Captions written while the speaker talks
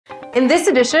In this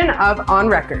edition of On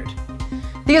Record,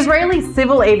 the Israeli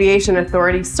Civil Aviation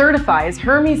Authority certifies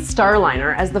Hermes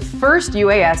Starliner as the first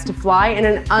UAS to fly in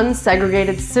an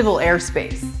unsegregated civil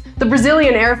airspace. The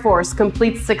Brazilian Air Force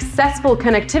completes successful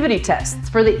connectivity tests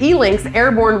for the E-Lynx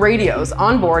Airborne radios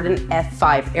on board an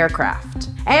F-5 aircraft.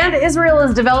 And Israel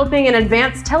is developing an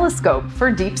advanced telescope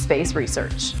for deep space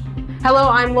research. Hello,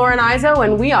 I'm Lauren Izzo,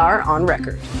 and we are On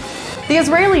Record. The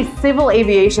Israeli Civil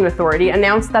Aviation Authority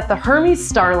announced that the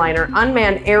Hermes Starliner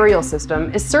unmanned aerial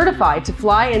system is certified to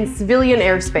fly in civilian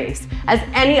airspace as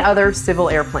any other civil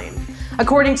airplane.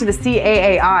 According to the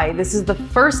CAAI, this is the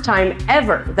first time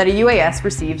ever that a UAS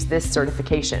receives this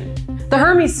certification. The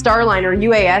Hermes Starliner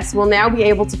UAS will now be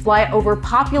able to fly over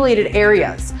populated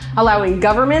areas, allowing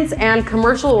governments and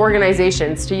commercial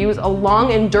organizations to use a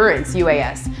long-endurance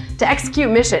UAS to execute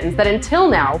missions that until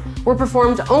now were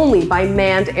performed only by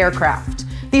manned aircraft.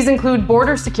 These include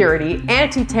border security,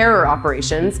 anti-terror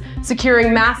operations,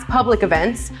 securing mass public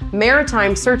events,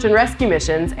 maritime search and rescue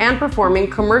missions, and performing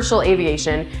commercial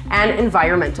aviation and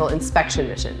environmental inspection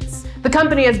missions. The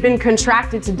company has been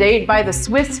contracted to date by the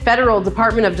Swiss Federal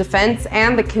Department of Defense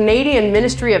and the Canadian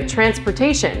Ministry of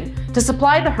Transportation to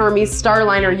supply the Hermes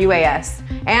Starliner UAS,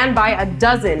 and by a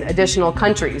dozen additional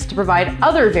countries to provide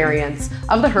other variants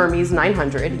of the Hermes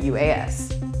 900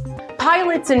 UAS.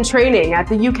 Pilots in training at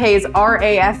the UK's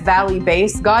RAF Valley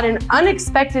base got an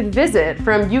unexpected visit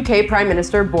from UK Prime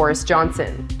Minister Boris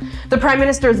Johnson. The Prime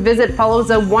Minister's visit follows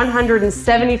a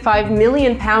 £175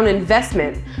 million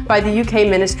investment by the UK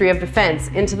Ministry of Defence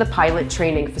into the pilot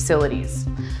training facilities.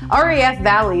 RAF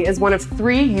Valley is one of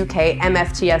 3 UK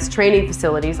MFTS training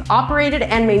facilities operated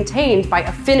and maintained by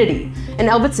Affinity, an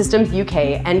Elbit Systems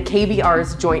UK and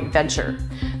KBR's joint venture.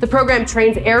 The program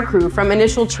trains aircrew from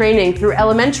initial training through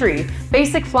elementary,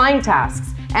 basic flying tasks,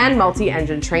 and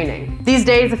multi-engine training. These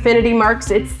days, Affinity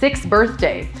marks its 6th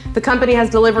birthday. The company has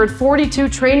delivered 42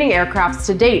 training aircrafts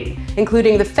to date,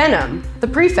 including the Phenom, the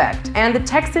Prefect, and the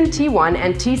Texan T1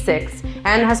 and T6,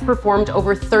 and has performed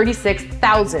over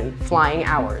 36,000 flying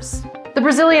hours. The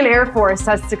Brazilian Air Force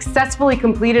has successfully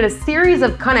completed a series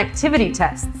of connectivity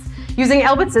tests using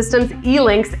Elbit Systems'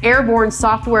 E-Lynx Airborne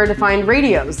software-defined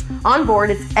radios on board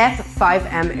its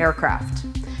F-5M aircraft.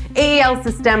 AEL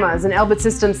Sistemas, an Elbit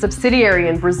Systems subsidiary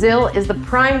in Brazil, is the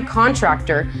prime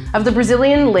contractor of the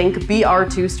Brazilian Link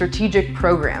BR2 strategic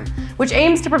program, which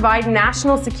aims to provide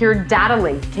national secure data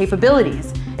link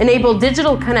capabilities, enable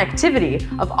digital connectivity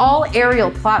of all aerial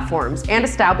platforms, and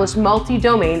establish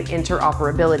multi-domain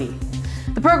interoperability.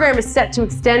 The program is set to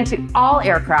extend to all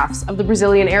aircrafts of the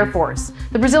Brazilian Air Force.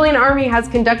 The Brazilian Army has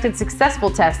conducted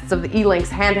successful tests of the E-Lynx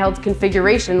handheld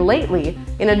configuration lately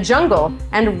in a jungle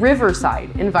and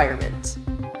riverside environment.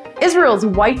 Israel's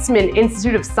Weizmann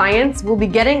Institute of Science will be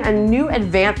getting a new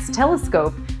advanced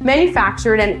telescope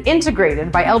manufactured and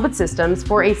integrated by Elbit Systems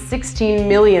for a $16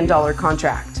 million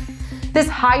contract. This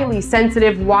highly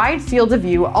sensitive, wide field of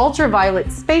view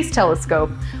ultraviolet space telescope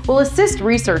will assist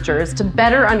researchers to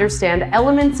better understand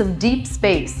elements of deep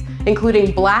space,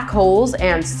 including black holes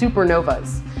and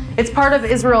supernovas. It's part of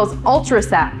Israel's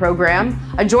UltraSat program,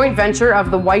 a joint venture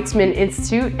of the Weizmann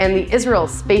Institute and the Israel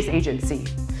Space Agency.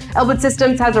 Elbit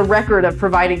Systems has a record of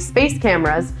providing space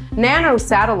cameras,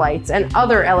 nanosatellites, and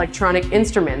other electronic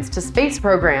instruments to space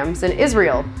programs in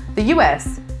Israel, the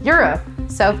US, Europe,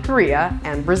 South Korea,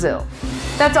 and Brazil.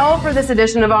 That's all for this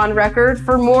edition of On Record.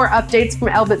 For more updates from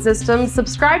Elbit Systems,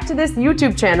 subscribe to this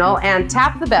YouTube channel and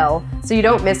tap the bell so you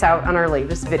don't miss out on our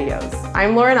latest videos.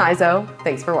 I'm Lauren Izzo.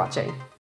 Thanks for watching.